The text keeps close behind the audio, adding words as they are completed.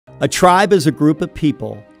A tribe is a group of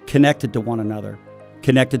people connected to one another,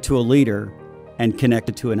 connected to a leader, and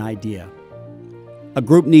connected to an idea. A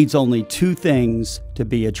group needs only two things to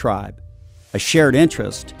be a tribe: a shared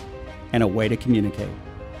interest and a way to communicate.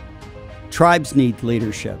 Tribes need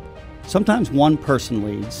leadership. Sometimes one person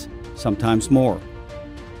leads, sometimes more.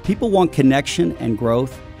 People want connection and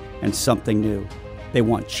growth and something new. They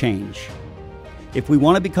want change. If we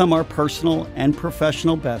want to become our personal and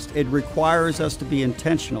professional best, it requires us to be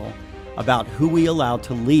intentional about who we allow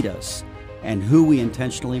to lead us and who we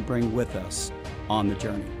intentionally bring with us on the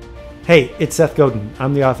journey. Hey, it's Seth Godin.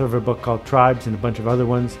 I'm the author of a book called Tribes and a bunch of other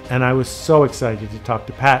ones, and I was so excited to talk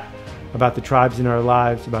to Pat about the tribes in our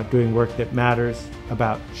lives, about doing work that matters,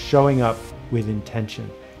 about showing up with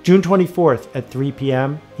intention. June 24th at 3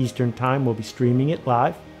 p.m. Eastern Time, we'll be streaming it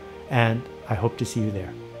live, and I hope to see you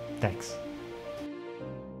there. Thanks.